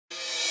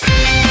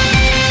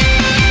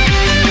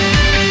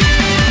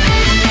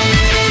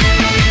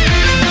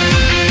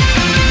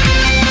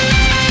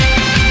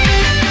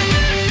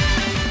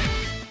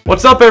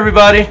What's up,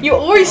 everybody? You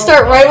always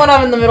start right when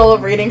I'm in the middle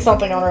of reading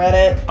something on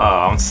Reddit. Oh,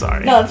 I'm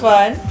sorry. No, it's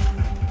fine.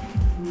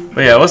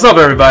 But yeah, what's up,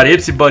 everybody?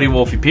 It's your buddy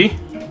WolfyP.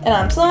 And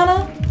I'm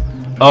Sanna.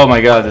 Oh my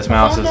god, this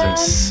mouse is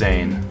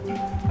insane.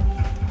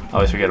 I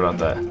always forget about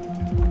that.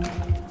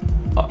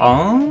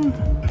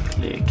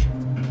 Click.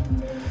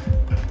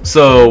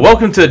 So,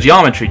 welcome to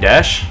Geometry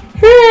Dash.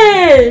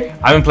 Hey!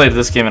 I haven't played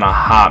this game in a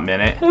hot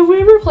minute. Have we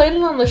ever played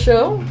it on the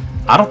show?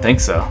 I don't think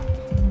so.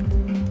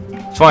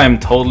 That's why I'm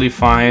totally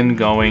fine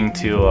going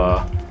to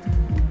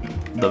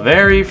the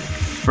very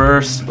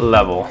first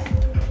level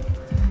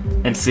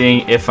and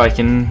seeing if I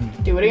can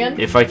do it again.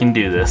 If I can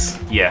do this,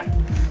 yeah.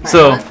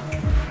 So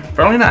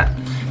probably not.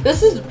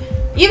 This is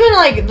even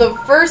like the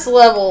first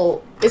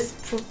level is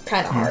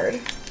kind of hard.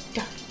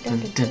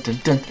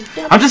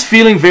 I'm just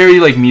feeling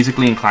very like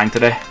musically inclined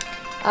today.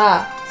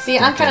 See,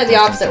 I'm kind of the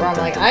opposite where I'm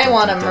like, I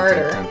want to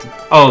murder.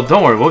 Oh,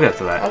 don't worry, we'll get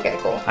to that. Okay,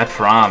 cool. I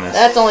promise.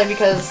 That's only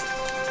because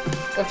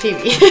of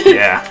TV.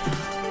 Yeah.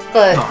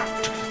 But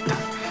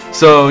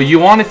so you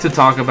wanted to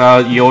talk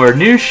about your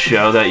new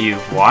show that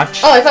you've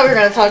watched? Oh, I thought we were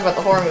going to talk about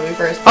the horror movie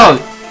first. Oh,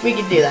 we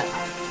could do that.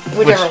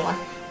 Whichever one.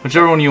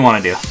 Whichever one you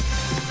want to do.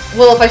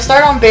 Well, if I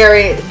start on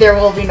Barry, there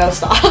will be no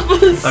stop.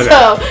 Okay.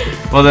 So,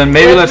 well then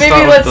maybe let's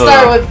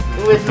start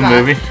with the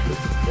movie.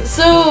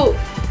 So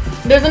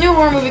there's a new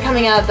horror movie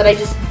coming out that I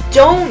just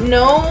don't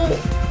know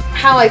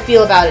how I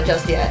feel about it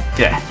just yet.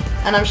 Yeah.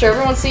 And I'm sure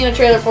everyone's seen a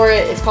trailer for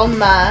it. It's called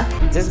Ma.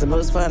 This is the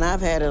most fun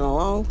I've had in a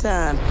long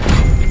time.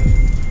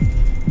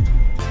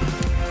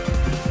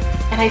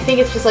 And I think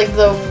it's just like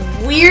the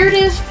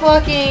weirdest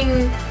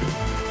fucking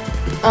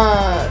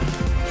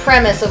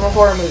premise of a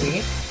horror movie.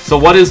 So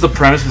what is the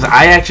premise? Because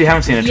I actually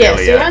haven't seen a trailer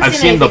yet. I've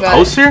seen the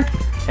poster,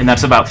 and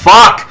that's about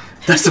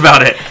That's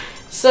about it.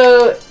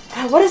 So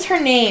what is her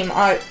name?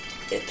 I'm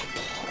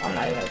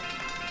not even gonna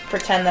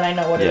pretend that I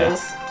know what it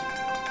is.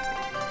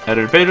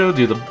 Editor Pedro,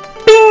 do the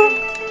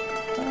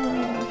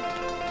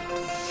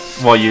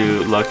while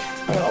you look.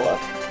 I'm gonna look.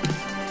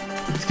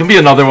 It's gonna be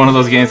another one of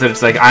those games that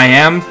it's like I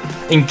am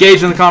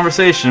engaged in the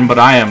conversation, but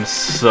I am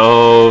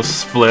so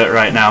split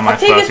right now. My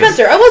Octavia focus.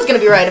 Spencer. I was gonna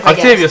be right if I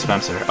guessed. Octavia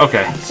Spencer.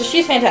 Okay. So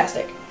she's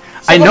fantastic.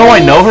 So I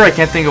know her. I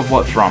can't think of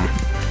what from.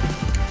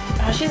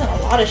 She's in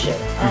a lot of shit.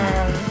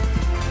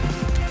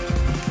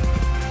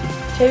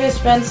 Octavia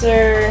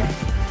Spencer.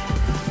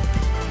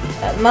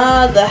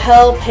 Ma, The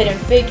Help, Hidden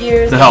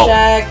Figures, The Help.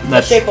 Shack,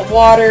 The Shape of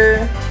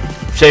Water.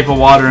 Shape of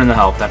Water and The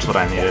Help. That's what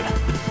I needed.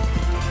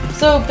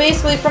 So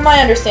basically, from my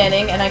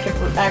understanding, and I can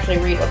actually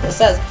read what this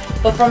says,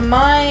 but from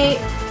my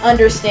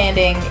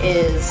understanding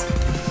is,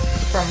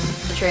 from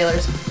the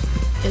trailers,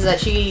 is that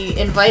she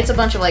invites a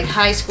bunch of like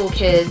high school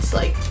kids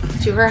like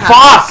to her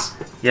house.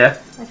 Fuck! Yeah.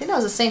 I think that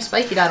was the same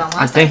spike you died on last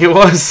time. I think it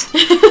was.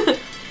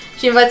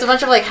 She invites a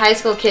bunch of like high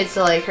school kids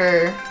to like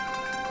her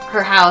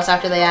house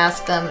after they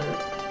ask them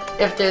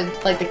if they're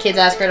like the kids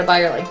ask her to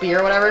buy her like beer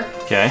or whatever.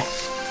 Okay.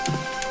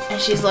 And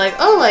she's like,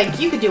 oh,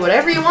 like, you could do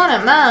whatever you want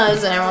at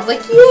Ma's. And everyone's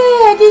like,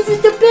 yeah, this is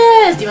the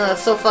best. Even though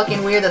it's so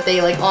fucking weird that they,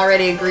 like,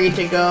 already agreed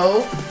to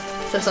go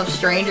to some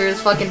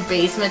stranger's fucking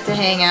basement to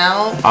hang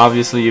out.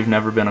 Obviously, you've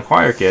never been a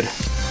choir kid.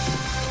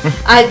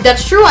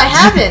 That's true, I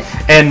haven't.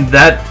 And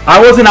that, I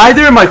wasn't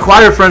either, and my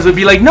choir friends would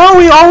be like, no,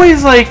 we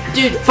always, like,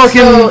 dude,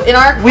 fucking, so in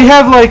our, we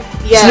have, like,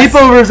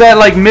 sleepovers at,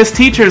 like, Miss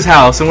Teacher's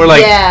house. And we're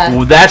like,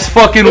 well, that's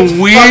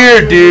fucking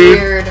weird, dude.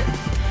 Weird.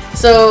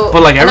 So,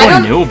 but like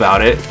everyone knew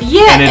about it.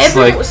 Yeah, and it's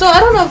like, so I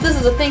don't know if this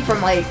is a thing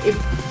from like if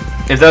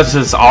that's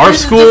just our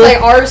school. Just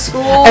like our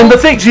school. And the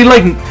thing, she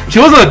wasn't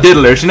a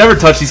diddler. She never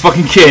touched these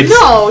fucking kids.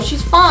 No,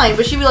 she's fine,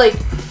 but she'd be like,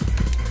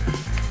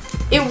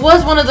 it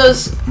was one of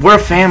those. We're a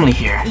family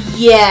here.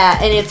 Yeah,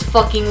 and it's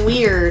fucking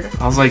weird.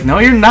 I was like, no,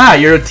 you're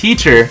not. You're a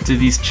teacher to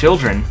these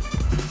children.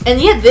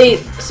 And yeah,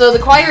 so the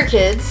choir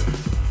kids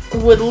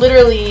would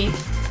literally.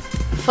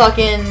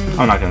 Fucking.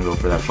 I'm not gonna go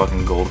for that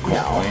fucking gold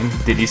coin.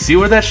 Did you see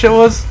where that shit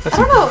was? That's I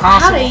don't know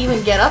impossible. how to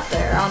even get up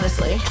there,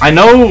 honestly. I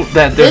know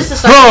that there's. This is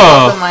starting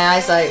to open my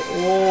eyesight.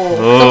 Whoa.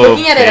 So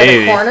looking at it at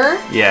the corner.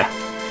 Yeah.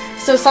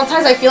 So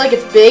sometimes I feel like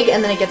it's big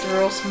and then it gets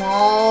real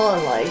small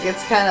and like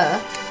it's kind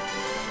of.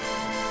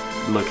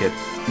 Look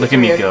at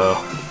me go!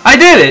 I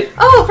did it.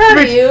 Oh, proud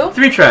of you.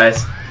 3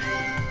 tries.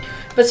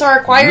 But so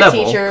our choir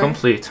teacher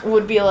complete.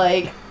 Would be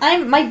like,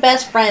 my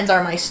best friends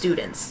are my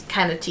students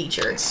kind of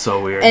teacher.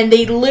 So weird. And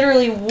they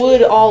literally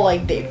would all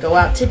like, they'd go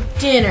out to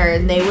dinner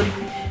and they would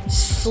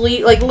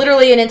sleep, like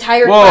literally an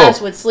entire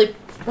class would sleep.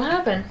 What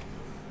happened?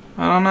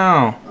 I don't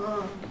know.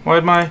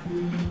 Why'd my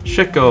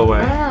shit go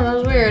away? I don't know, that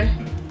was weird.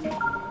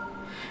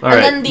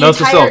 Alright, note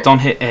to self, don't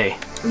hit A.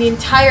 The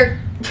entire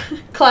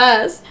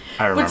class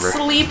would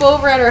sleep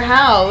over at her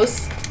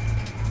house.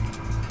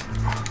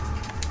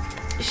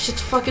 It's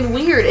just fucking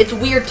weird. It's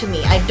weird to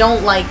me. I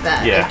don't like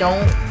that. Yeah. I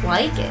don't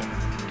like it.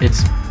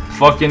 It's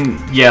fucking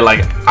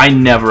like I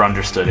never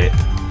understood it.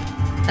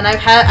 And I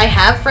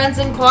have friends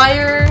in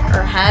choir,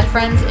 or had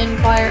friends in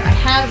choir. I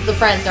have the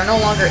friends. They're no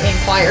longer in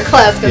choir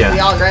class because we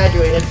all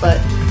graduated. But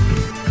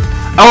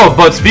oh,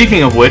 but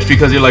speaking of which,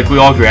 because you're like we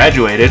all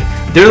graduated,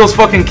 They're those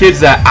fucking kids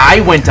that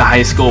I went to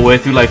high school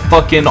with who, like,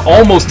 fucking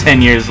almost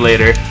 10 years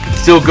later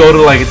still go to,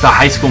 like, the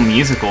high school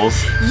musicals.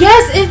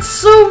 Yes, it's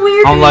so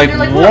weird. I'm like, You're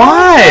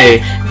why?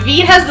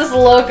 Veed has this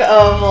look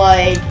of,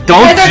 like,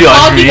 don't you guys are judge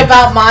talking me.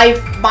 about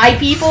my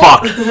people.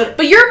 Fuck.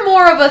 But you're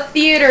more of a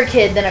theater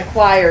kid than a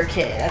choir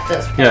kid at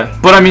this point. Yeah,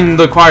 but I mean,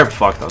 the choir,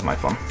 fuck, that was my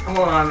fun.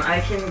 Hold on,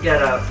 I can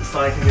get up so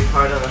I can be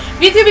part of the...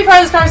 Veed's gonna be part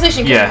of this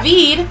conversation because Yeah.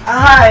 Veed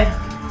Hi!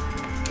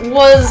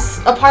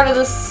 was a part of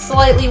this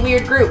slightly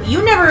weird group.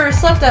 You never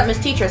slept at Miss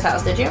Teacher's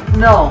house, did you?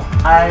 No,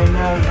 I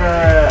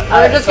never...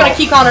 We're just gonna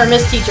keep calling her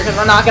Miss Teacher because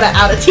we're not gonna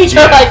out a teacher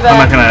Yeah, like that. I'm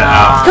not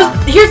gonna.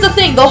 Because here's the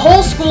thing, the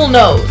whole school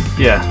knows.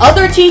 Yeah.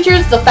 Other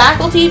teachers, the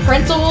faculty,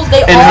 principals,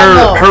 they And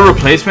all know. her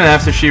replacement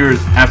after she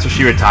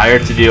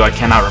retired to do I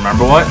cannot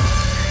remember what.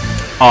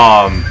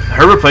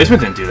 Her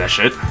replacement didn't do that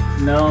shit.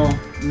 No.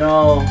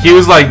 He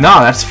was like,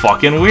 nah, that's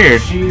fucking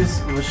weird.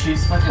 She's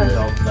fucking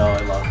dope though, I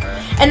love her.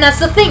 And that's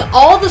the thing,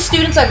 all the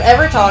students I've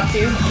ever talked to,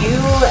 you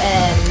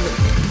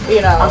and,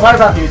 you know... I'm talking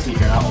about new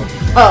teacher, not old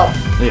teacher.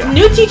 Oh. Yeah.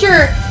 New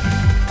teacher...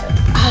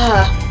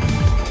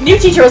 New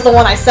teacher was the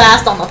one I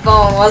sassed on the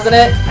phone, wasn't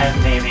it? And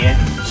maybe.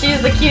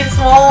 She's the cute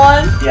small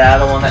one? Yeah,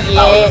 the one that you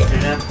thought was a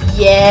student.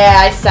 Yeah,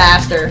 I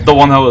sassed her. The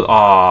one that was,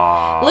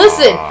 aww.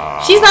 Listen,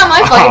 she's not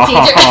my fucking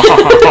teacher.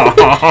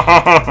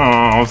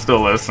 I'm still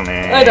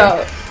listening. I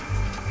know.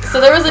 So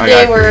there was a I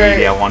day got where...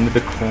 greedy. I wanted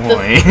the coin.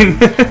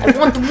 I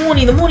want the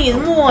money is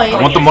mine. I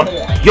want the money.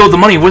 Yo, the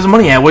money. Where's the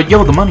money at?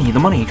 Yo, the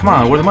money. Come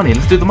on, where's the money?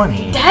 Let's do the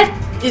money. That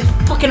is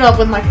fucking up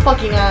with my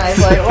fucking eyes.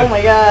 Like, oh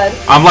my god.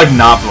 I'm like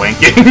not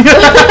blinking.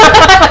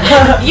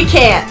 You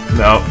can't.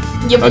 No.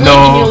 You blink no.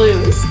 and you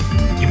lose.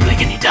 You blink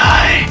and you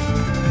die.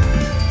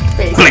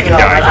 Basically. Blink and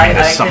die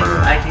this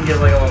summer. I can give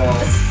like a little...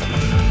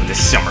 This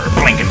summer,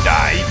 blink and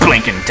die.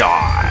 Blink and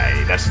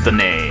die. That's the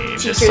name.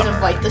 This Teachers summer.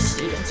 invite the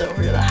students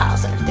over to the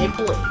house, and if they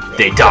blink,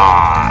 They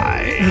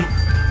die.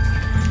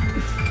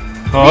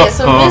 Yeah,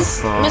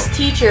 so Miss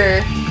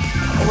Teacher,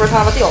 we're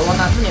talking about the old one,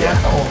 not the new Yeah,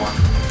 the old one.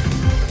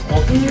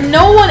 Old teacher. one.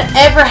 No one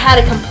ever had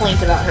a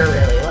complaint about her,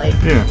 really.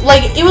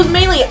 Like it was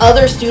mainly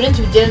other students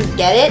who didn't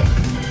get it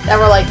that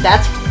were like,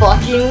 "That's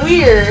fucking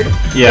weird."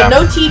 Yeah. But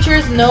no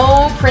teachers,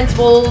 no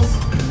principals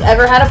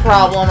ever had a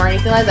problem or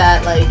anything like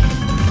that. Like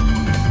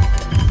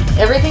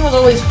everything was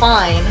always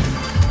fine.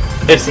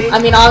 It's I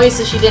mean,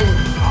 obviously she didn't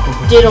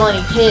diddle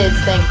any kids,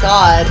 thank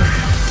God.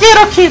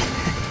 Diddle kid.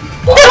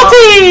 Diddle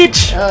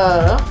teach.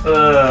 No.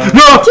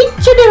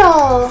 Teacher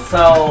diddle.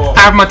 So...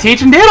 Have my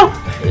teach and diddle.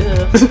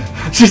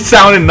 She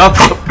sounded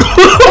nothing.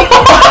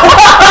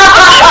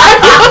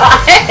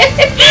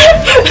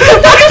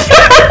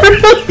 I'm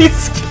really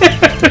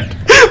scared.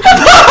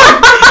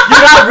 You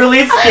got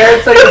really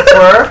scared so you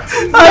burped?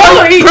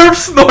 I burp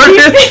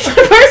snorted.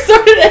 First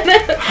started and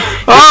then did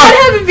Oh, that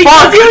happen because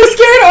fuck. you were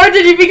scared, or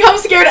did you become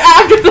scared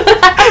after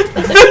that?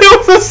 It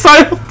was a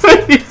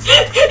simultaneous.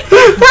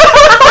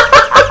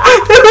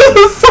 It was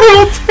a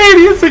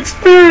simultaneous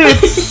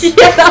experience.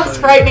 Yeah, that was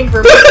frightening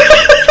for me.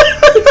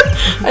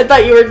 I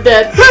thought you were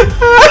dead.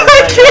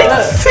 I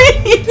can't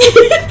see.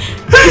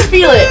 Just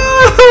feel it.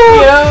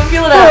 You know,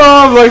 feel it out.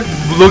 Oh, I'm like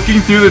looking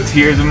through the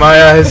tears in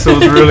my eyes, so it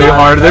was really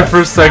hard there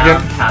for a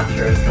second.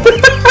 Capture is going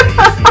crazy.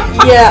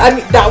 Yeah, I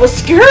mean, that was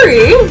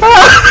scary.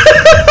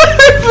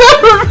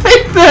 Never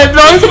made that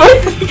noise.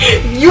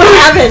 You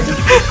haven't.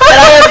 And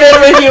I have been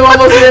with you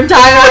almost your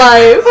entire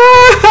life.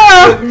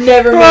 You've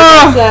never made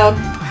that sound.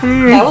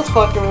 That was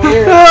fucking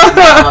weird.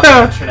 On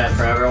the internet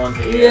for everyone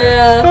to hear.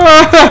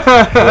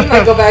 Yeah. We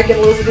might go back and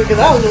listen to it because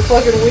that was just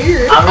fucking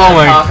weird. I'm Oh gonna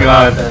my talk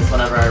God. about this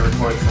whenever I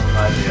record some of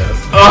my videos.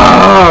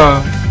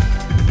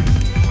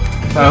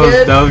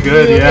 That was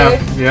good. You Yeah.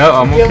 okay? Yeah,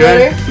 I'm Feel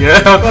okay. better? Yeah.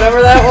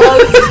 Whatever that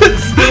was.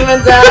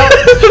 Demons out.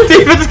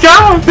 Demons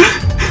gone.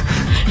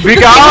 Be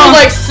It was gone.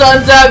 like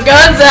suns out,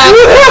 guns out.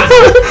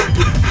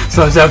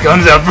 Suns out,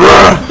 guns out,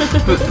 bruh.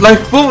 Like,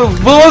 what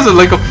was it?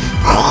 Like a.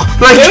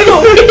 Like.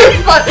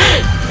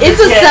 It's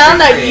a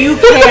sound that you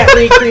can't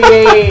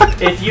recreate.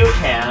 If you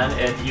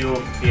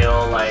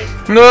feel like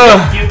Ugh.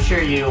 the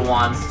future you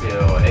wants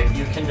to, if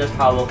you can just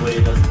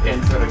probably just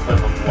insert a clip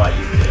of what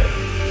you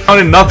did.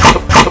 Sounded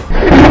nothing.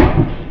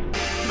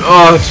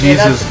 Oh, Yeah,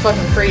 that's Jesus. a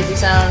fucking crazy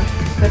sound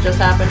that just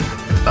happened.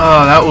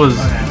 Oh, that was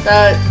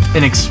That,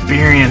 an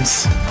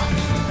experience.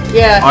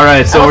 yeah.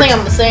 Alright, so I don't we're- think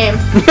I'm the same.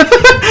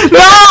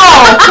 No!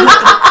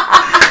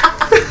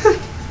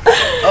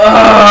 Oh,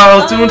 I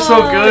was doing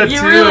so good, you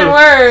too. really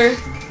were.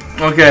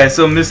 Okay,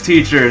 so Miss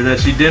Teacher, that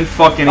she didn't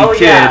fuck any Oh,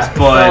 kids, yeah.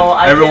 but So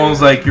I everyone can-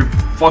 was like, you're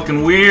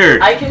fucking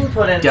weird. I can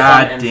put in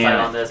God some damn insight it.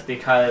 on this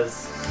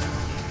because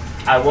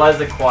I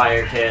was a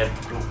choir kid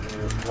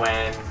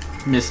when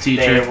Miss they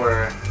Teacher.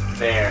 were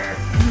there.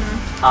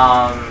 Mm-hmm.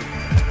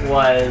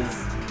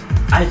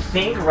 I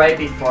think right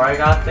before I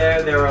got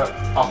there were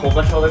a whole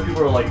bunch of other people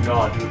who were like,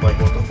 no, dude, like,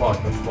 what the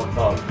fuck, that's fucked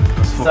up.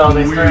 So fucking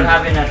they started weird.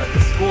 having it at the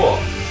school.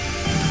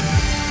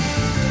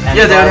 And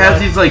Yeah, so they would I have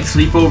went- these like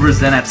sleepovers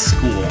then at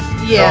school.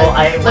 Yeah. So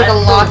I like went a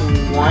lock. for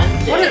one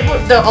day.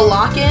 A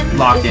lock-in?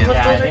 Lock-in. Is what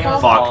Yeah, I those are think it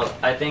was called? called.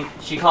 I think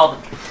she called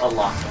it a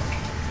lock-in.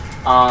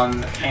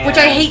 Which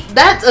I hate.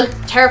 That's a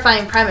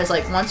terrifying premise.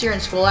 Like, once you're in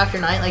school after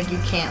 9, like, you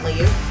can't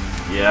leave.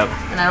 Yep.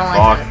 And I don't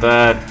like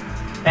that.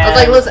 that. I was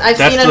like, listen, I've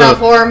seen enough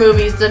horror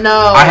movies to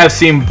know. I have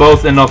seen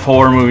both enough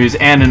horror movies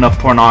and enough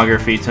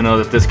pornography to know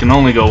that this can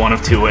only go one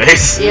of two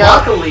ways. Yeah.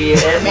 Luckily,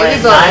 it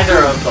went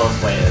neither of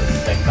those ways,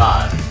 thank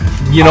God.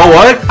 You know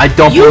what? I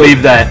don't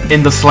believe that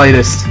in the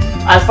slightest.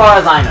 As far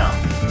as I know.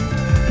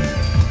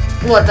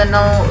 What,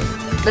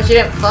 that she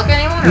didn't fuck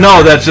anyone?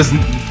 No, that's just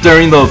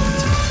during the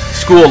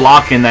school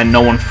lock-in that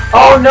no one fucked.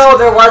 Oh no,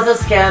 there was a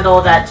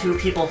scandal that 2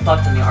 people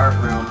fucked in the art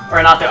room.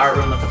 Or not the art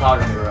room, the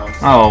photography room.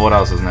 Oh, what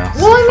else is new?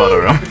 Well, I Photo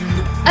room.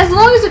 as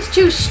long as it's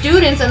 2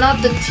 students and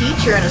not the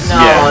teacher and a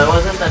No, student. it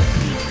wasn't the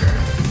teacher.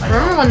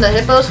 Remember when the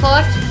hippos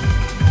fucked?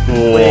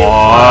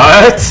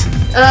 What?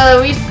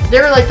 They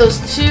were like those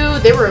 2,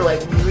 they were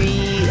like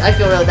I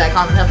feel really bad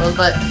calling them hippos,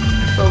 but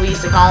that's what we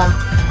used to call them.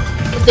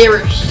 They were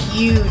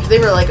huge. They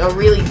were like a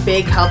really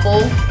big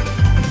couple.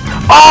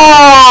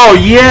 Oh,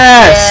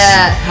 yes!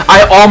 Yeah.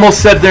 I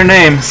almost said their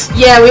names.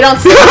 Yeah, we don't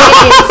say names.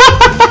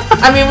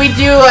 I mean, we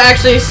do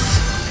actually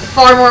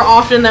far more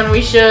often than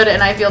we should,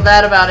 and I feel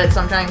bad about it, so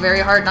I'm trying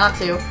very hard not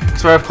to.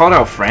 That's why I've called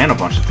out Fran a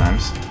bunch of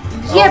times.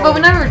 Yeah, but we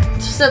never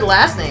said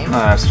last name. Oh,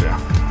 that's true.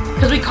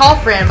 Because we call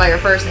Fran by her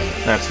first name.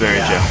 That's very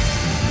true.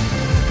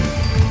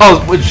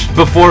 Oh, which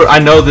before I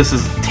know this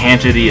is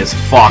tangenty as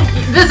fuck.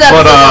 This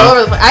episode's all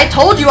over the place. I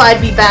told you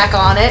I'd be back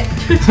on it.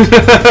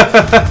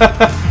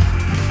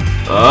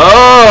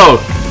 Oh!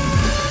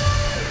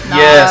 Nice.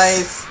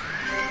 Yes.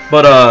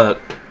 But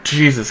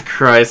Jesus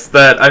Christ,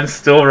 that I'm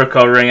still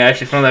recovering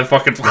actually from that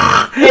fucking. Yeah,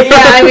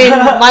 I mean,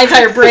 my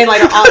entire brain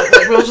like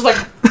was just like,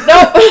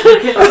 nope.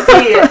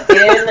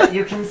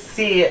 You can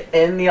see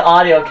in the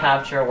audio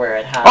capture where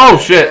it happened. Oh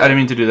shit! I didn't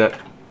mean to do that.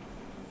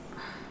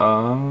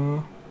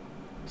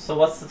 So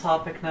what's the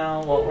topic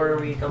now? What were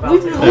we about? We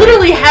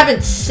literally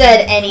haven't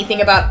said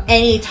anything about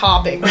any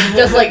topic. We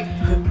just like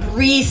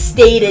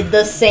restated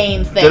the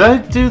same thing. Did I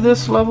do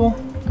this level?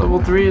 Level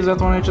 3? Is that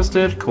the one I just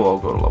did? Cool. I'll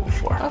go to level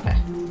 4. Okay.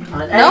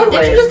 No,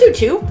 did you just do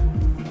 2?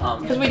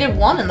 Because we did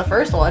 1 in the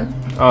first one.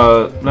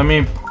 Let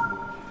me.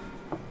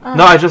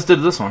 No, I just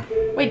did this one.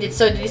 Wait, did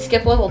you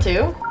skip level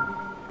 2?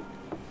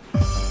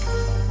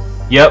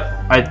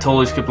 Yep, I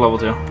totally skipped level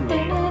 2.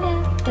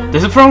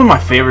 This is probably my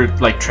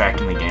favorite like track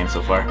in the game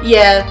so far.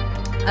 Yeah,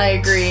 I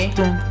agree.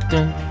 Dun,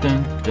 dun,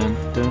 dun, dun,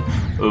 dun.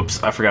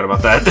 Oops, I forgot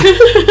about that.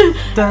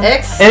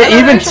 And it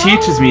even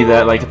teaches me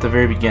that like at the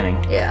very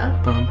beginning. Yeah.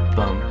 Bum,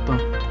 bum, bum.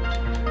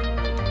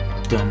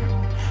 Dun.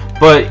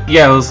 But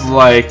yeah, it was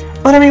like,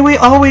 but I mean,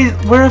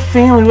 we're a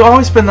family. We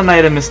always spend the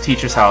night at Miss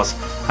Teacher's house.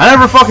 I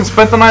never fucking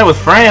spent the night with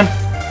Fran.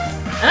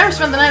 I never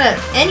spent the night at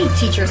any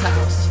teacher's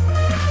house.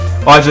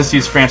 Well, I just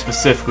used Fran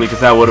specifically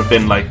because that would have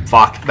been like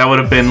that would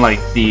have been like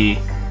the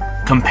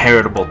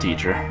comparable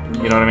teacher.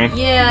 You know what I mean?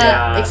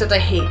 Yeah. Except I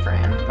hate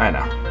Fran. I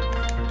know.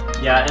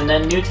 Yeah, and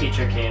then new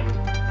teacher came,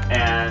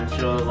 and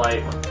she was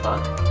like, "What the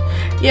fuck?"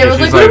 Yeah, it was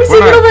like, "What are we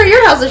sleeping over at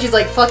your house?" And she's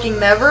like, "Fucking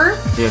never."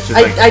 Yeah, she's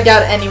like, I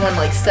doubt anyone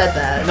like said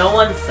that. No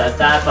one said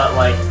that, but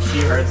like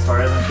she heard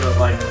stories and she was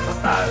like, "What's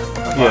that?"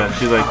 What the yeah, fuck?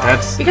 she's like,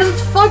 that's because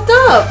it's fucked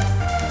up.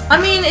 I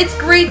mean, it's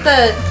great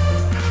that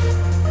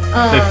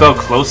they felt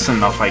close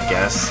enough, I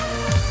guess.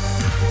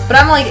 But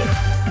I'm like,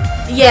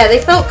 yeah, they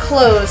felt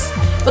close.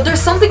 But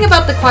there's something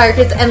about the choir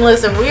kids, and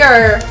listen, we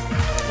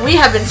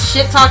have been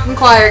shit-talking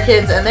choir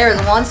kids, and there is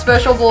one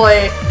special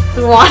boy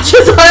who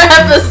watches our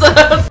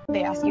episodes.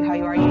 They ask you how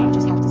you are, you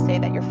just have to say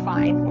that you're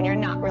fine when you're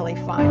not really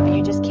fine, but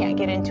you just can't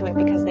get into it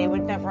because they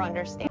would never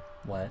understand.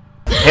 What?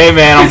 Hey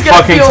man, I'm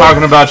fucking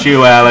talking about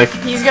you, Alec.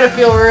 He's gonna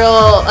feel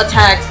real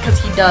attacked because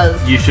he does.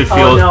 You should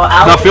feel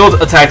feel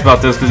attacked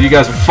about this because you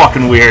guys are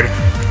fucking weird.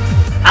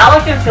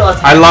 Alec can feel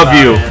attacked. I love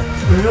you.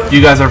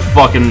 You guys are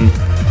fucking.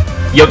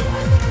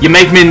 You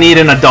make me need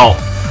an adult.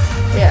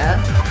 Yeah.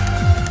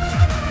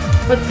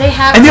 But they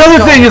have. And the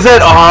other thing is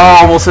that I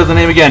almost said the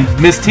name again,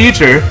 Miss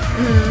Teacher.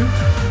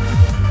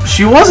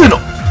 She wasn't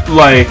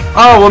like,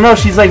 oh well, no,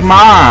 she's like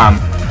Mom.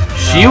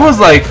 She was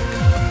like,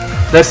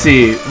 let's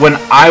see, when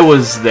I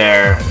was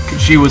there,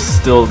 she was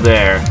still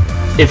there.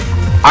 If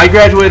I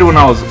graduated when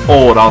I was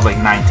old, I was like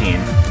 19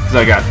 because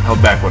I got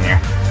held back 1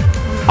 year.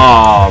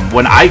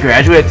 When I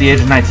graduated at the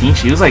age of 19,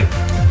 she was like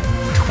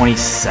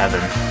 27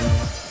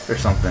 or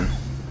something.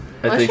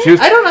 I think she was.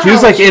 I don't know. She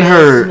was like in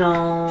her.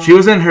 No. She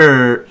was in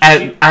her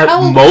at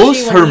how old most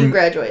was she when you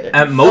graduated?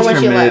 At most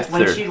her mid 30s.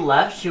 When she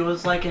left, she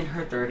was like in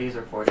her 30s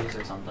or 40s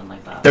or something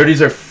like that.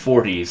 30s or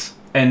 40s,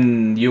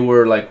 and you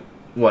were like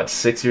what,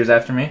 6 years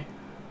after me?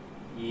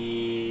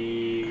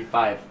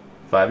 5.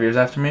 5 years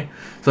after me.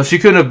 So she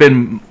couldn't have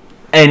been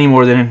any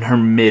more than in her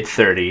mid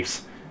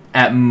 30s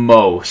at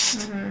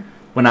most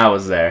when I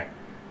was there,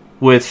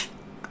 with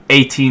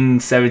 18,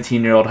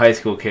 17-year-old high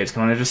school kids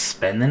coming to just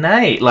spend the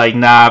night. Like,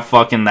 nah,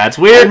 fucking, that's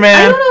weird,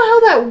 man. I don't know how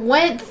that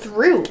went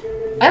through.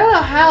 I don't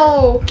know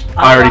how.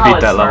 I already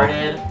beat that level.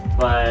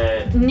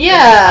 But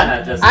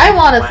yeah, I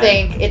want to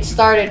think it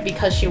started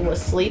because she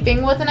was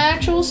sleeping with an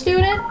actual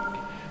student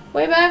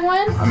way back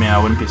when. I mean,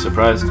 I wouldn't be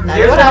surprised.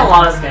 There's been a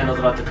lot of scandals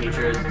about the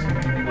teachers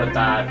with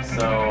that,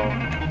 so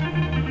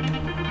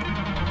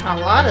A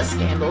lot of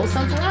scandals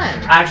since when?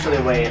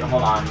 Actually, wait,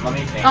 hold on. Let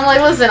me think. I'm like,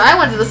 listen, I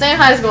went to the same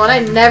high school and I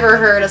never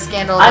heard a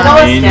scandal. I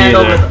know Me a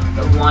scandal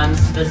neither. with one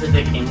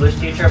specific English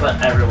teacher,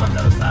 but everyone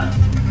knows that.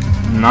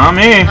 Not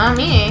me. Not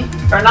me.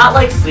 Or not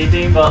like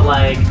sleeping, but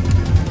like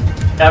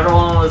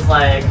everyone was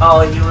like,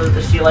 oh,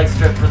 she like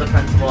stripped for the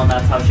principal, and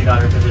that's how she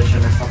got her position,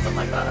 or something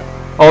like that.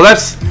 Oh,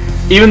 that's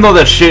even though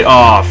that shit.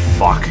 Oh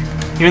fuck.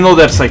 Even though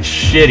that's like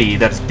shitty,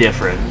 that's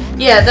different.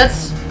 Yeah,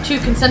 that's two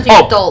consenting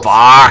Oh adults.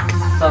 fuck.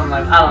 Something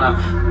like I don't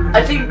know.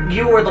 I think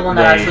you were the one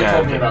that actually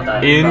told me about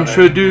that.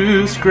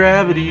 Introduce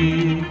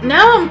gravity.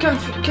 Now I'm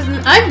confused because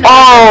I've never.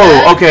 Oh,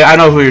 heard that. okay. I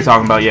know who you're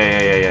talking about.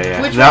 Yeah.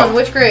 Which That- one?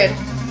 Which grade?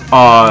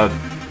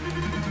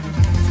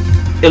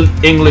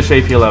 English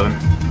AP 11.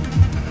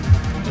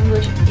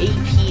 English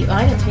AP.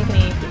 I didn't take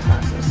any AP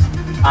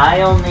classes.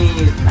 I only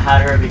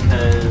had her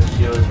because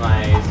she was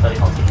my study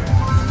hall teacher.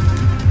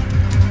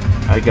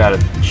 I gotta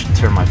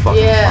turn my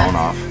fucking Yeah. phone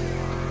off.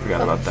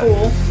 Forgot about that.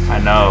 Fool. I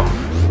know.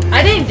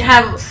 I didn't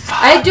have.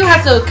 I do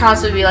have to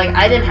constantly be like,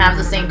 I didn't have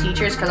the same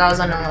teachers because I was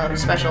in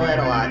special ed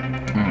a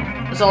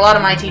lot. So a lot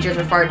of my teachers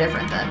were far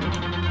different than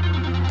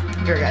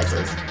your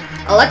guys's.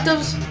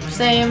 Electives,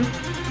 same.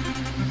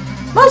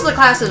 Most of the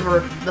classes were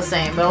the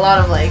same, but a lot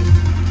of like,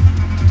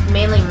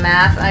 mainly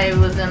math I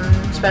was in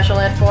special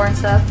ed for and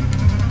stuff.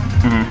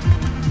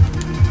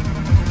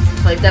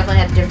 So I definitely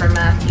had different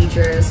math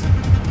teachers.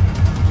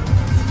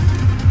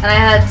 And I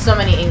had so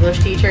many English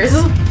teachers.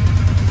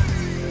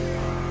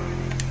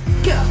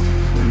 Go.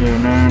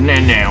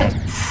 No.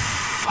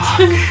 Fuck.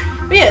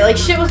 But yeah, like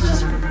shit was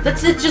just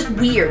it's just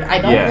weird. I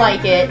don't Yeah.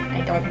 like it.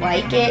 I don't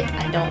like it.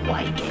 I don't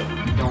like it.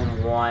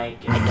 Don't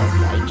like it. I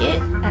don't like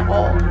it at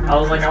all. I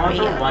was like, I went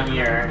for Yeah. 1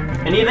 year,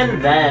 and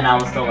even then, I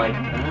was still like,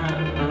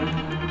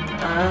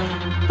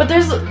 But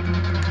there's,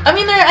 I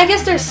mean, I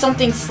guess there's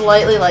something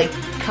slightly like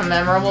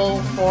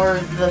commemorable for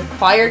the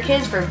choir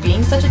kids for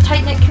being such a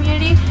tight knit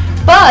community.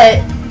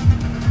 But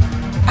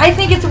I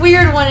think it's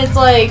weird when it's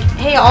like,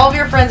 hey, all of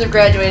your friends have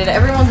graduated,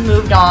 everyone's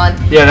moved on.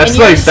 Yeah, that's and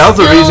you're like that was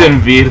the still- reason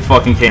V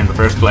fucking came in the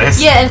first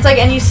place. Yeah, and it's like,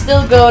 and you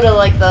still go to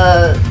like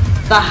the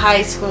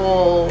high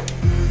school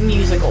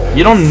musicals.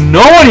 You don't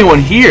know anyone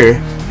here.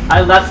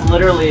 that's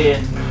literally,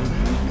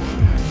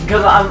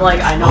 because I'm like,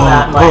 I know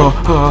that,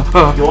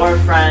 like, your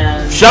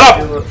friends. Shut up!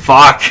 do-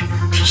 Fuck.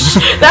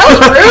 That was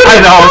rude. I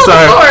know. Tell the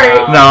Sorry.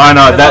 story. No, I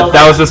know Because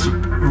that was just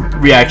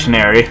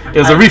reactionary. It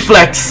was a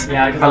reflex.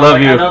 Yeah, because I love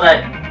like, you. I know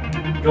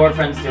that your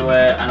friends do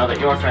it. I know that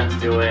your friends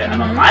do it. I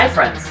know my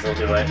friends still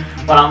do it.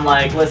 But I'm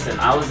like, listen,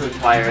 I was a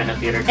choir and a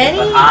theater kid,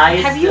 but I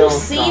Have still you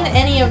seen don't.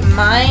 any of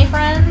my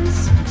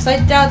friends? Because I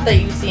doubt that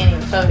you see any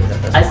of Toby's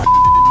at this I point.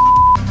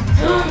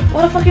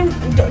 What a fucking...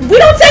 We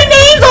don't say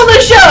names on the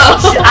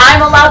show!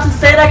 I'm allowed to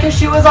say that because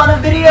she was on a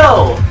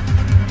video.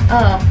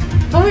 Oh.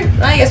 But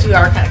I guess we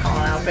are kind of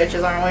calling out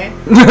bitches, aren't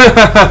we?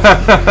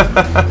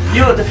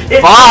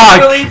 If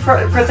Fuck. you really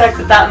protect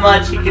it that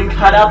much, you can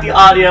cut out the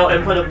audio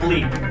and put a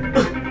bleep.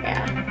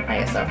 Yeah, I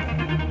guess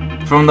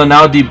so. From the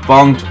now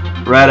debunked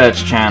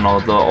Redditch channel,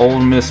 the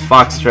old Miss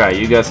Foxtrot.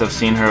 You guys have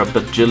seen her a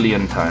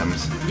bajillion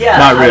times. Yeah,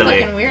 Not I'm a really.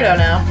 fucking weirdo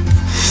now.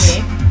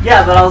 Me.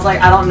 Yeah, but I was like,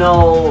 I don't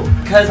know,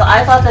 because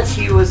I thought that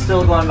she was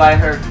still going by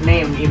her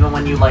name even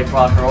when you like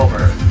brought her over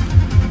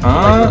to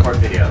like record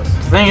videos.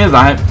 The thing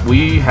is,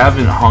 we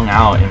haven't hung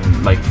out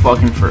in like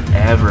fucking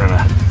forever in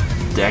a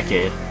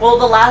decade. Well,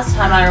 the last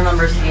time I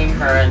remember seeing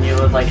her and you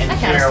was like in That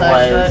kinda here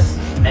sucks, was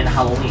in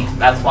Halloween.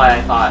 That's why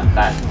I thought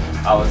that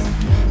I was.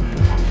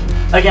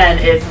 Again,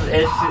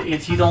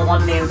 if you don't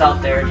want names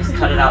out there, just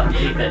cut it out and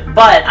keep it.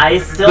 But I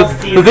still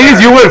see. The thing is,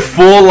 you went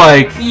full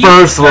like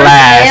first and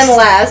last.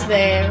 last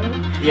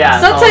name. Yeah.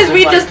 so Sometimes it's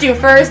we like- just do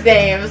first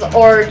names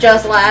or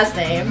just last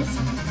names.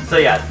 So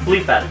yeah,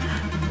 bleep that.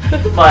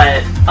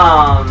 But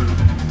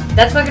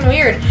That's fucking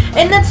weird.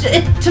 And that's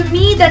it to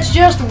me that's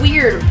just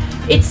weird.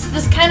 It's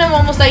this kind of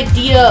almost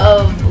idea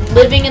of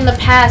living in the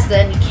past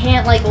and you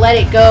can't like let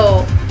it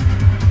go.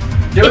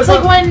 there It's was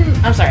like when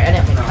I'm sorry, I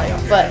didn't mean to cut you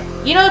off,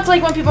 but you know it's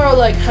like when people are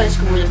like high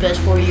school were the best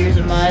 4 years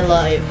of my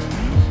life.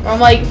 Or I'm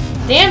like,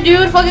 damn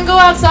dude, fucking go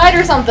outside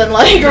or something.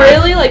 Like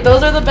really? Like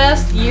those are the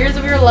best years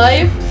of your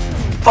life?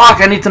 Fuck!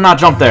 I need to not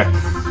jump there.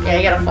 Yeah,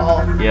 you gotta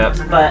fall.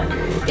 Yep. But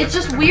It's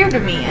just weird to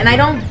me and I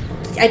don't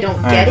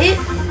get it.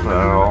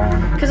 Well,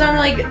 Because I'm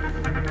like,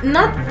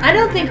 I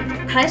don't think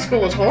high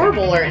school was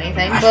horrible or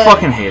anything, I but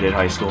fucking hated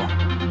high school.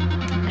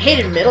 I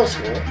hated middle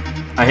school.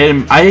 I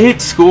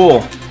hate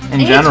school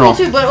in I general. hate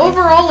school too, but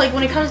overall, like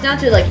when it comes down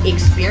to like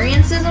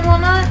experiences and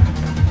whatnot,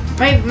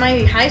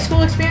 my high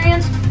school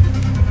experience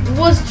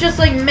was just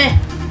like meh.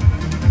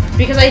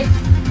 Because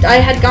I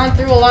had gone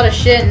through a lot of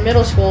shit in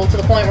middle school to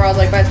the point where I was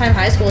like, by the time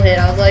high school hit,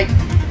 I was like,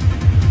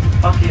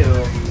 fuck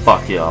you.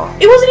 Fuck y'all.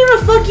 it wasn't even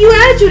a fuck you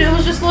attitude. It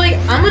was just like,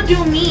 I'm gonna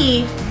do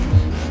me,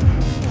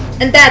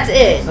 and that's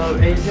it. So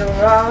raise your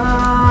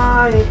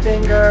right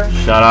finger.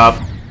 Shut up.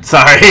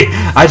 Sorry.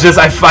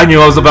 I knew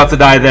I was about to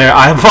die there.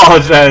 I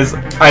apologize.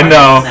 I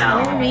know.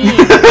 Now. Or me.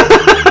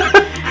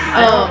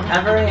 I don't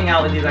ever hang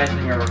out with you guys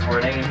when you're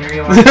recording, and here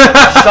you are. Shut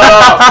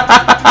up.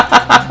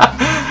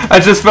 I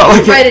just felt You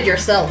like invited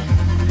yourself.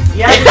 You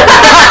Yeah.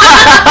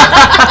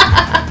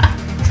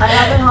 I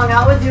haven't hung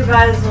out with you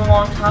guys in a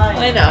long time.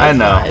 I know. I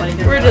know. Fine.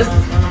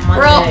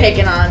 We're all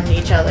picking on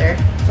each other.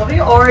 Somebody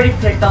already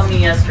picked on me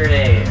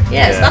yesterday.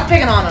 Yeah, stop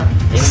picking on them.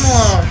 Leave them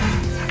alone.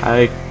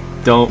 I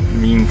don't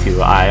mean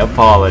to. I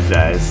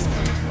apologize.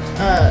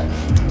 But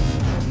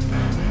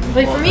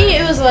for me,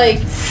 it was like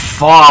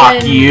Fuck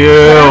when you.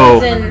 I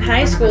was in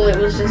high school, it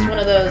was just one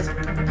of those.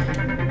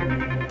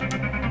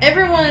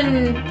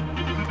 Everyone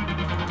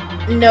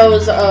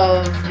knows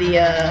of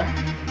the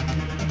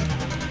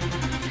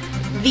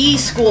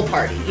school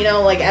party. You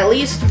know, like at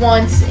least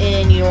once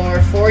in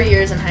your 4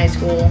 years in high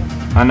school.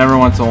 I never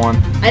went to one.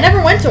 I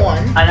never went to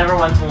one. I never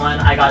went to one.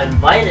 I got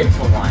invited to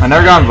one. I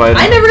never got invited.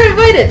 I never got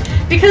invited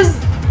because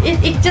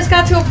it just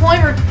got to a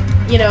point where,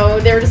 you know,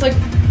 they were just like,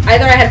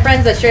 either I had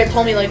friends that straight up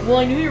told me like, well,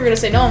 I knew you were gonna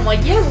say no. I'm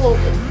like, yeah, well,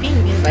 being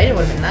invited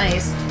would have been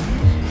nice.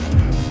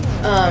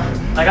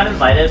 I got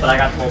invited, but I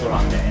got told the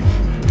wrong day.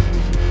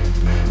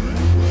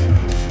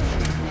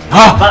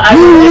 But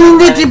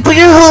did you put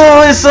your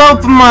voice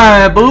up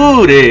my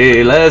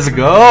booty? Let's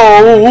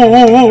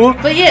go.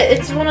 But yeah,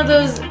 it's one of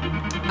those.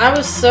 I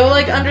was so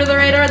like under the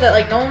radar that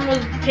like no one was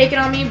picking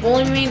on me,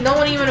 bullying me. No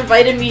one even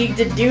invited me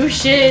to do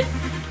shit.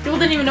 People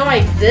didn't even know I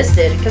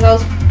existed because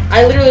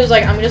I literally was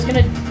like, I'm just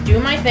gonna do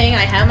my thing.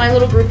 I have my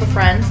little group of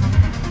friends,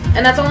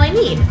 and that's all I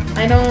need.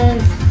 I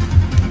don't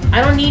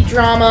need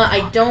drama.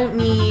 I don't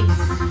need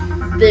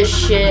this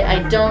shit.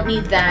 I don't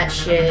need that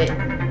shit.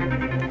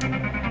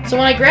 So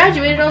when I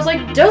graduated, I was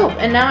like, dope.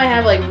 And now I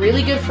have like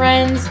really good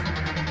friends,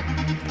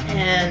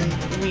 and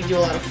we do a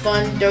lot of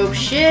fun, dope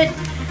shit.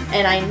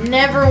 And I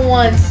never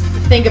once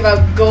think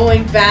about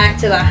going back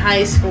to the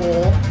high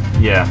school.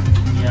 Yeah.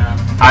 Yeah.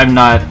 I'm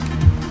not.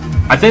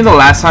 I think the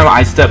last time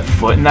I stepped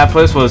foot in that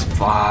place was,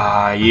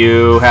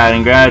 you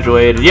hadn't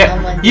graduated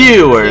yet.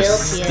 You were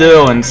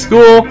still in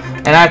school,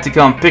 and I had to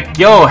come pick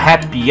your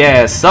happy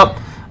ass up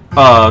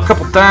a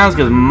couple times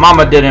because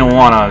Mama didn't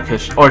wanna,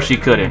 or she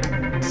couldn't.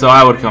 So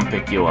I would come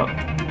pick you up.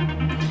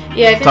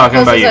 Yeah, I think Talking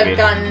the about closest you,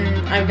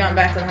 I've gone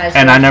back to the high school.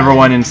 And I never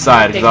went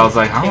inside because I was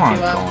like, I want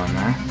to pick you go up. in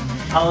there.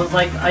 I was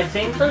like, I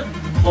think the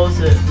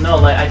closest,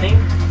 I think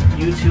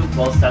you two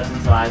both stepped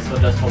into high school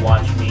just to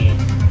watch me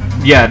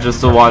Yeah, just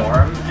to watch.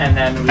 perform, and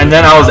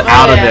then I was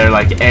out of yeah. there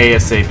like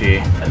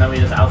ASAP. and then we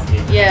just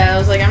outscated. Yeah, I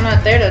was like, I'm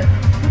not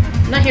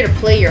here to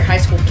play your high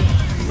school game.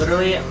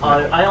 Literally,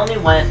 I only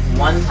went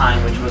one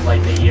time, which was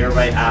like the year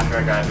right after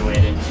I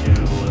graduated to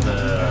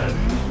the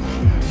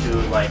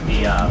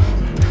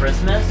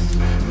Christmas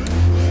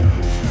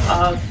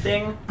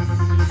thing.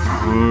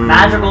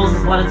 Madrigals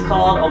is what it's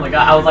called. Oh my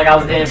god, I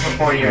was in it for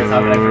 4 years.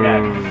 How could I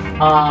forget?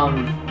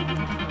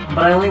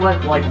 But I only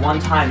went like one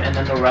time, and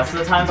then the rest of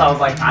the times I was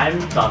like, I'm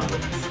done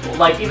with school.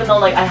 Like, even though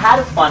like I had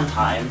a fun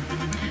time.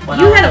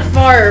 You had a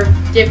far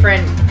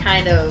different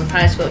kind of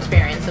high school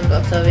experience than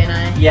both Toby and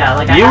I. Yeah,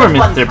 like You I were had a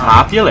fun Mr. time.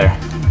 Popular.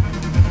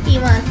 He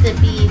wants to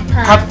be popular.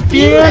 I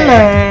Popular.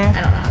 don't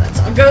know how that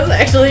song goes,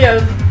 actually. I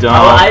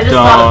just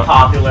thought of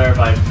Popular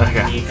by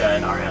Mika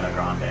and Ariana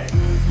Grande.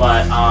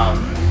 But,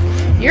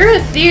 You're a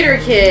theater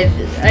kid.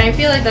 I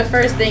feel like the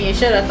first thing you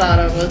should have thought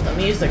of was the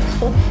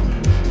musical.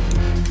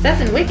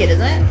 That's in Wicked,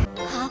 isn't it?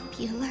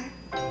 Popular.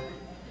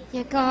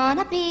 You're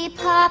gonna be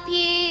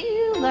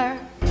popular.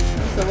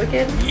 That's the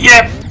Wicked?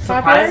 Yep.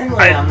 surprisingly,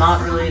 I'm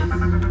not really...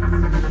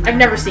 I've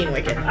never seen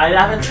Wicked. I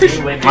haven't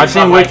seen Wicked. I've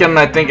seen but, like, Wicked and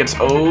I think it's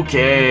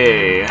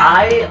okay.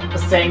 I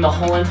sang the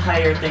whole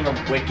entire thing of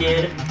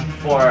Wicked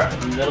for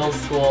a middle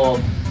school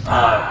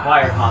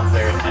choir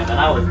concert, and then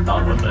I was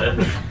done with it.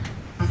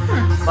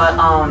 But,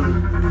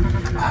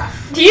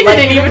 You like,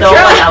 didn't even though,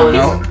 try. like, I was,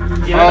 No.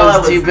 even I though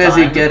was too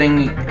busy done,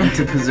 getting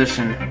into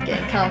position.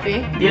 Getting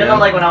comfy. Even though,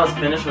 like, when I was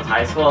finished with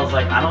high school, I was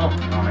like, I don't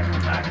want to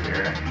come back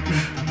here.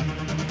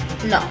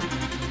 No.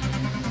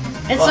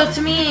 And so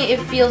to me, it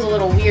feels a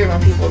little weird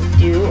when people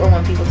do, or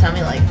when people tell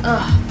me like,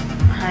 ugh,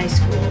 high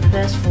school,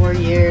 best 4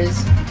 years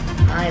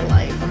of my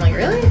life. I'm like,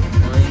 really?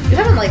 You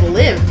haven't like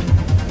lived.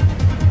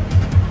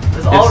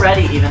 Because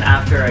already, even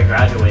after I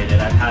graduated,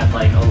 I've had,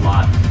 like, a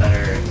lot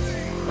better,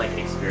 like,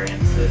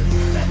 experiences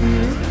than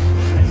just in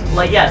high school.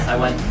 Like, yes, I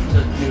went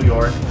to New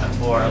York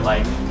for,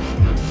 like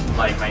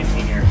my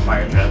senior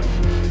choir trip,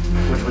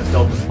 which was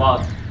dope as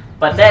fuck.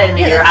 But then,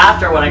 the year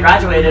after, when I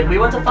graduated, we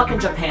went to fucking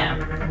Japan.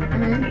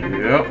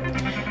 Yep.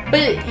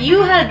 But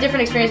you had a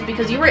different experience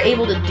because you were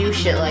able to do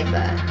shit like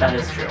that. That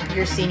is true.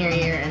 Your senior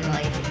year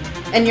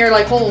and your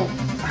like whole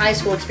high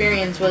school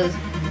experience was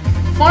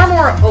far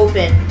more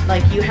open.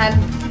 Like you had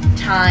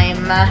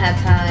time, Matt had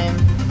time,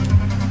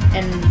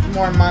 and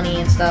more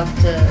money and stuff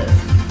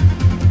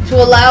to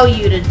allow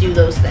you to do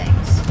those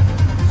things.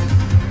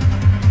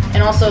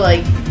 And also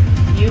like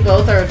you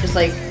both are just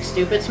like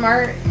stupid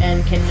smart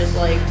and can just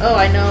like, oh,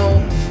 I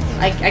know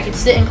I can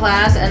sit in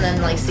class and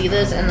then like see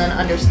this and then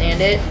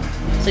understand it.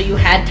 So you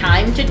had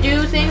time to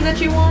do things that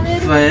you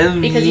wanted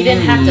because you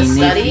didn't have to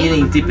study. I'm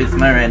feeling stupid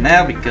smart right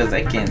now because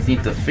I can't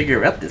seem to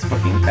figure out this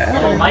fucking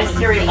pattern. Oh, my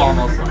theory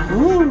almost went.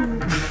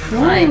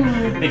 Why?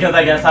 Because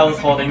I guess I was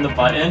holding the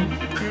button.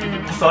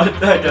 So I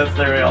guess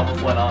theory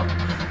almost went up.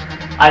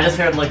 I just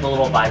heard like the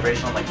little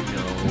vibration. I'm like, no,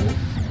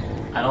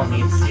 I don't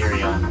need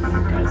Siri on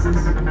guys.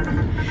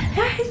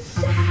 Hey,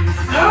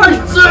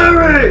 Hi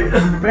Siri!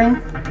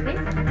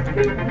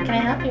 what can I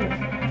help you with?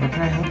 What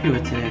can I help you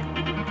with today?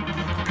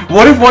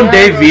 What if one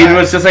day Vita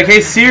was just like,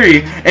 hey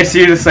Siri, and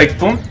Siri just like,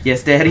 boom,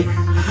 yes daddy.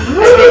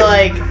 I'd be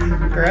like,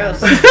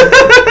 gross.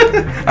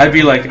 I'd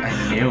be like, I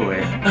knew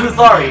it. I'm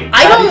sorry.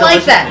 I don't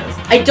like that.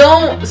 I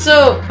don't,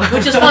 so,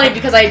 which is funny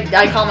because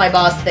I call my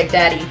boss Thick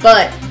Daddy,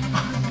 but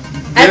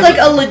as like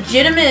a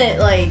legitimate,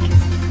 like,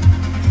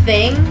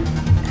 thing,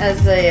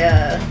 as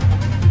a,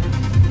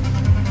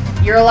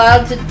 you're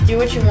allowed to do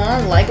what you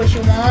want, like what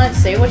you want,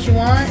 say what you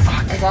want,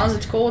 as long as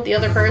it's cool with the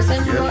other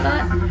person and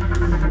whatnot.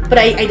 But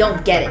I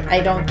don't get it.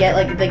 I don't get,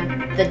 like,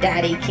 the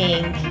daddy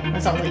king.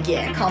 And someone's like,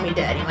 yeah, call me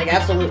daddy. I'm like,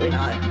 absolutely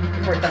not.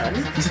 We're done.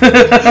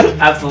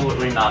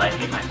 Absolutely not. I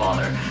hate my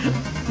father.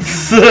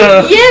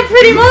 Yeah,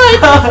 pretty much.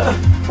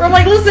 Where I'm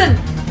like, listen,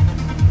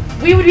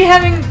 we would be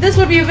having, this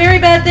would be a very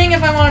bad thing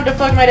if I wanted to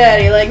fuck my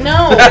daddy. Like,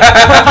 no.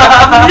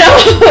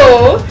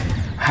 No.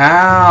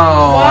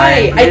 How?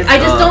 Why? I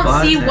just don't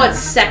see what's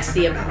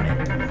sexy about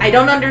it. I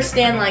don't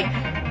understand, like,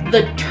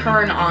 the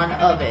turn on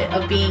of it,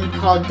 of being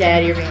called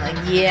daddy or being like,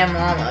 yeah,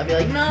 mama. I'd be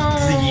like, no.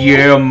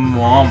 Yeah,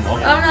 mama.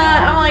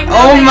 I'm like, no,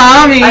 oh,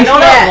 mommy. I know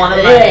that one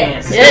of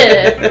my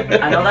yeah.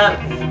 I know that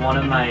one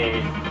of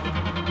my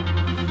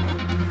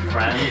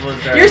friends was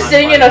very You're much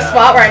sitting like in a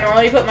spot where I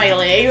normally put my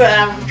leg, and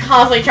I'm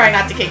constantly trying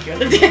not to kick you in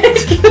the dick.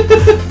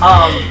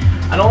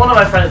 I know one of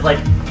my friends is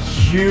like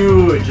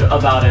huge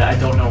about it. I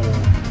don't know.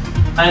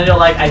 I know,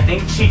 like, I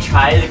think she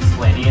tried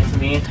explaining it to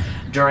me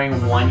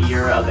during 1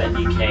 year of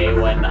NDK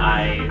when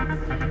I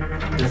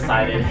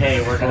decided,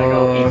 hey, we're gonna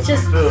go eat some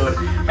food,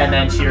 and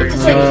then she was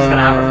just gonna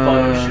have a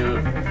photo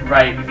shoot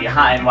right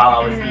behind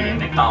while I was eating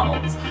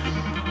McDonald's.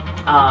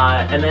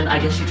 And then I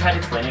guess she tried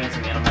explaining it to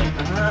me, and I'm like,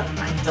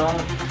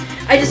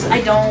 I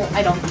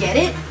don't get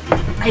it.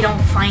 I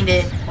don't find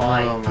it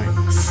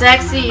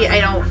sexy. I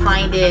don't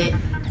find it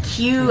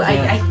cute.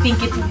 I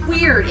think it's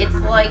weird. It's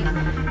like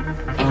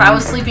if I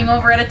was sleeping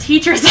over at a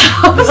teacher's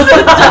house.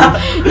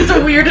 It's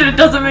weird and it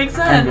doesn't make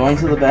sense. I'm going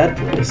to the bad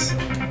place.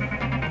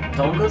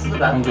 Don't go to the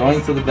bad place. I'm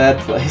going to the bad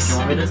place. You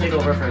want me to take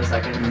over for a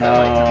second?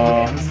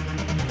 No.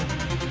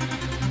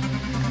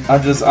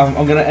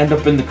 I'm gonna end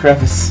up in the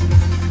crevice.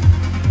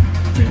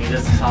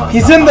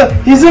 He's in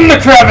the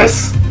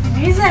crevice!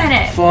 He's in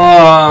it. Mommy!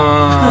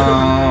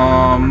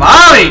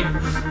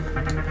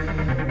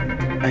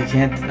 I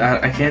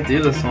can't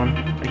do this one.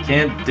 I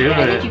can't do it.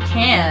 I think you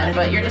can,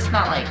 but you're just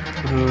not like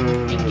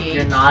engaged.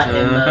 You're not in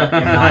the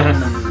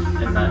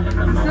He's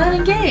not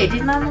engaged.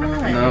 He's not in the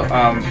moment. No,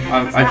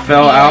 I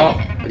fell out.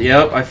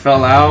 Yep, I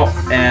fell out,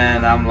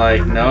 and I'm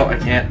like, no, I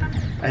can't.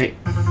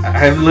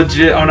 I'm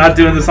legit. I'm not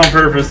doing this on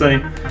purpose. You're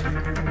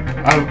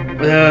not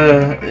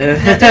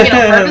doing it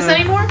on purpose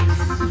anymore?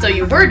 So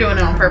you were doing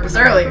it on purpose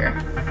earlier.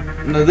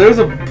 No, there was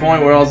a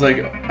point where I was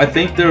like, I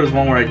think there was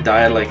one where I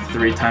died like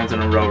 3 times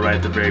in a row right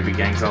at the very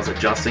beginning, because I was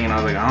adjusting, and I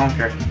was like, I don't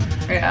care.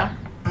 Yeah.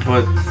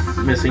 But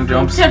missing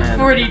jumps. Attempt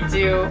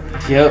 42.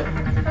 Yep.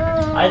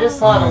 I just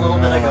saw it a little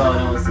bit ago,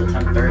 and it was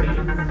attempt 30.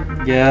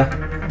 Yeah.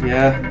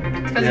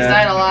 It's because he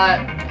died a lot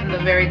in the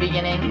very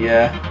beginning.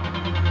 Yeah.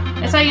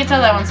 That's how you can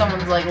tell that when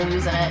someone's like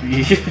losing it.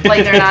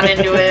 Like they're not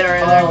into it or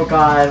oh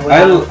god.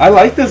 I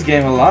like this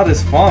game a lot.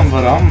 It's fun,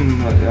 but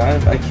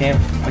I can't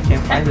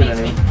find it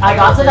anymore. I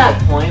got to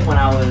that point when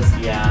I was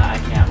I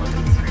can't look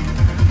at the screen.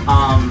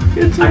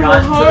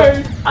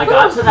 I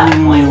got to that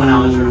point when I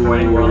was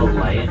recording World of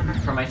Light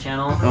for my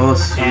channel. Oh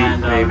sweet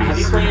babies. Have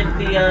you played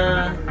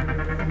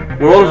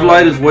the World of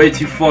Light is way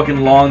too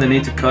fucking long. They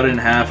need to cut it in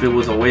half. It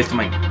was a waste of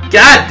my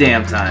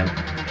goddamn time.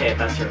 Okay,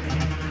 that's your opinion.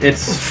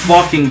 It's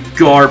fucking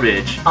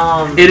garbage.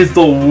 It is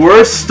the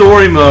worst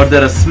story mode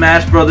that a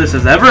Smash Brothers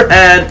has ever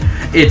had.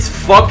 It's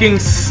fucking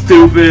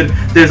stupid.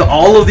 There's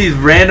all of these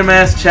random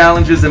ass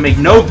challenges that make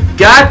no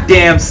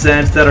goddamn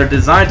sense that are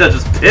designed to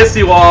just piss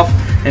you off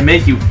and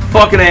make you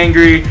fucking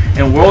angry.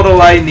 And World of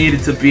Light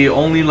needed to be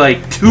only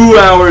like 2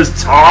 hours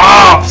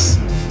tops.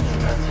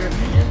 That's your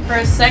opinion. For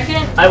a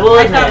second, I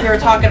thought we were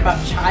talking about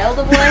Child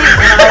of Light. And I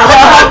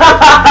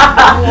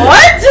was like,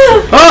 what?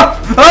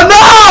 Oh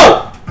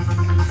no!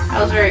 I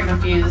was very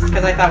confused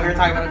because I thought we were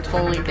talking about a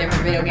totally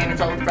different video game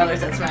until the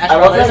brothers at Smash I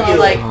love Brothers. that And I was you-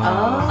 like,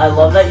 oh. I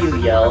love that you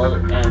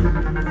yelled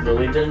and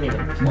Lily didn't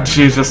even play.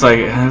 She's just like,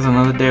 it's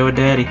another day with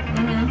daddy.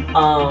 Yeah,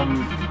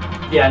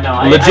 no,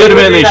 I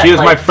Legitimately, I she is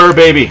my fur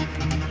baby.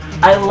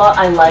 I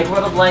like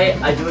World of Light.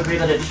 I do agree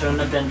that it shouldn't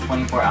have been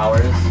 24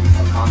 hours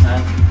of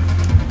content.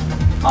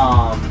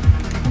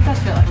 It does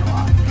feel like a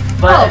lot.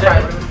 But Probably would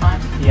have been fine.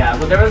 yeah,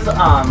 but there was a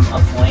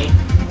point.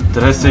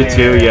 Did I say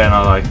 2? Where- Yeah,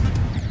 no, like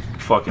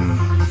fucking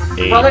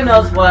 8. Brother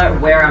knows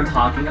where I'm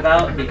talking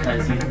about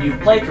because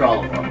you've played through all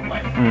of World of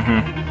Light.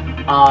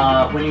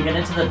 When you get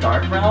into the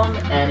Dark Realm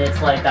and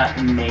it's like that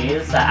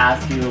maze that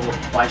asks you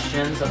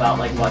questions about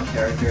like what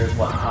characters,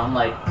 what from,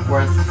 like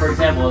where, for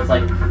example, it's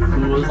like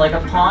who was like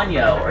a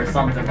Ponyo or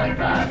something like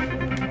that.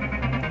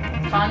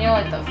 Ponyo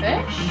like the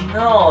fish?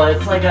 No,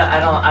 it's like a,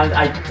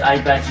 I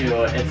bet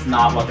you it's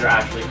not what they're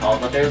actually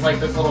called, but there's like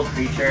this little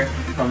creature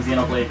from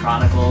Xenoblade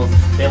Chronicles.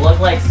 They look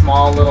like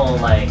small little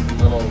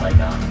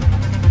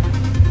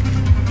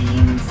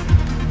beans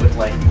with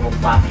like little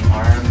flappy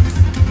arms.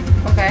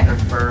 Okay. They're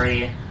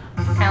furry.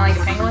 Kind of like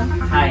a penguin?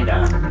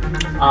 Kinda.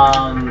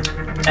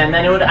 And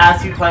then it would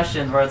ask you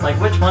questions where it's like,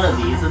 which one of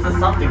these is a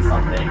something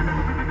something?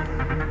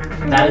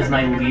 That is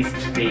my least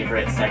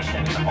favorite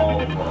section in all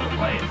of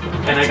Rollerblade.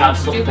 And I got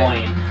to the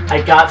point. I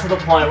got to the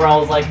point where I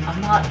was like, I'm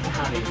not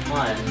having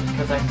fun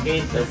because I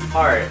hate this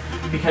part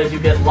because you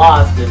get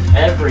lost in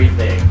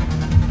everything.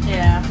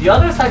 Yeah. The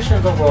other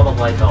sections of World of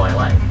Light though I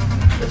like.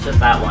 It's just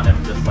that one.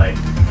 I'm just like,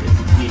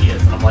 it's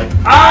tedious, and I'm like,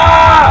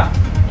 ah!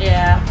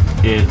 Yeah.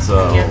 It's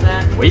a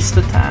waste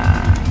of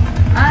time.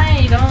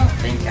 I don't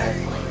think I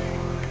played it.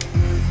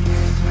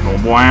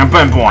 I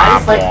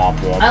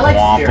like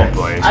spirits.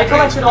 I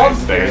collected all the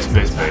spirits.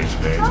 Base.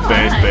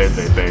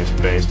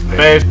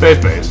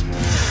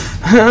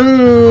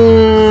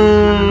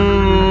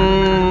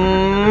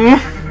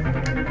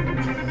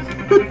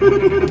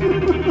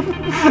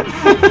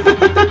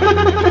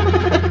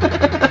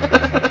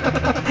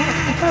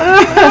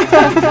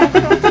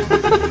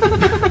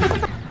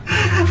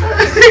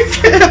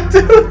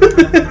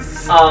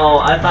 Oh,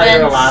 I thought you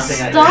were laughing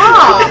at me.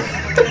 Stop!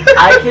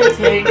 I can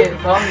take it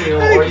from you,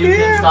 or you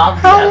can stop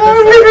the How long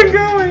have we episode. been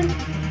going?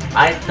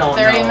 I don't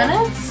 30 know.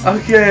 minutes?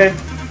 Okay.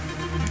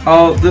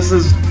 Oh, this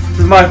is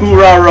my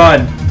hoorah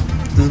run.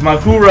 This is my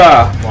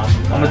hoorah. Watch it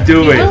I'm die. gonna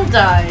do You it. will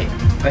die.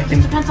 I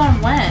can. Depends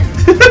on when.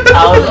 I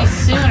Probably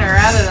sooner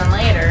rather than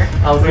later.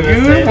 was gonna say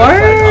You? this, Why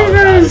like, are you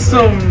guys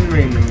so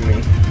automatically. mean to me?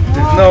 There's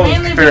Well, no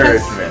mainly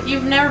because encouragement.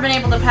 you've never been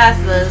able to pass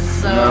this,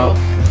 so No.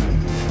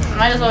 you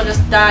might as well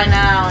just die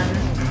now and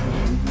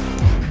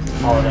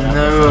Call it an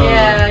No. episode.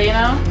 yeah, you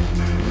know?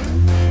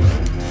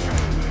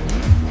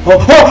 Oh,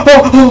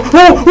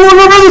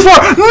 never this far!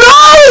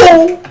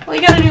 No! Well,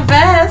 you got a new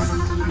vest.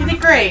 You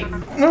did great.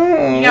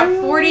 No. You got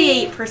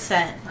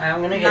 48%.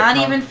 I'm gonna get Not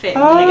comfy. even 50.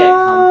 I'm gonna get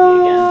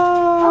comfy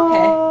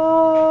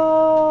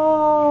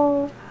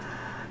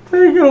again.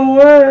 Take it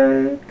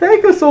away.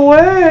 Take us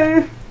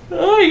away.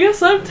 Oh, I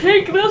guess I'm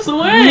taking us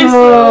away,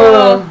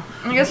 No.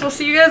 I guess we'll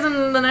see you guys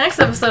in the next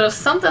episode of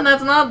something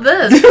that's not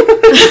this.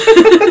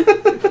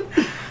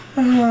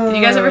 Did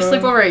you guys ever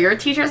sleep over at your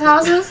teachers'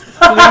 houses?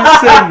 Please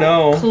say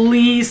no.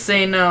 Please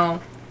say no.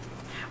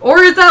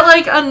 Or is that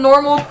like a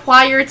normal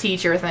choir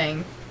teacher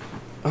thing?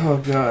 Oh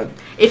God.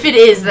 If it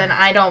is, then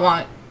I don't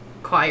want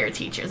choir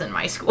teachers in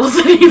my schools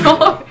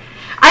anymore.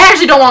 I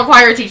actually don't want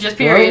choir teachers,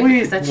 period.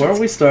 because that Where are shit's-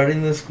 we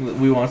starting this?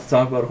 We want to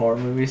talk about horror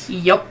movies.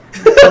 Yup.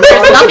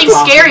 There's nothing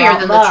scarier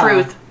than the that.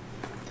 truth.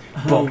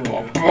 Boom,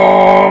 boom,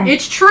 boom.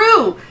 It's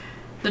true!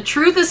 The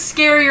truth is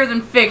scarier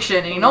than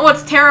fiction, and you know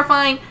what's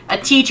terrifying? A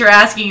teacher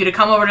asking you to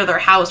come over to their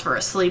house for a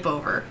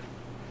sleepover.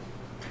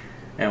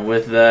 And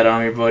with that,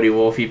 I'm your buddy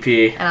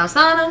WolfyP. And I'm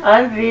Sanna.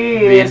 I'm V.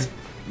 Veed's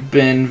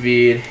been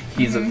Veed.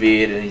 He's a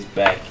Veed, and he's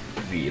back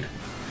Veed.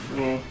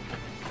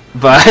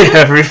 Bye,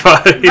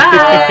 everybody.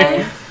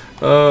 Bye!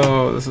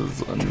 Oh, this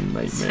is a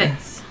nightmare.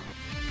 Sphinx.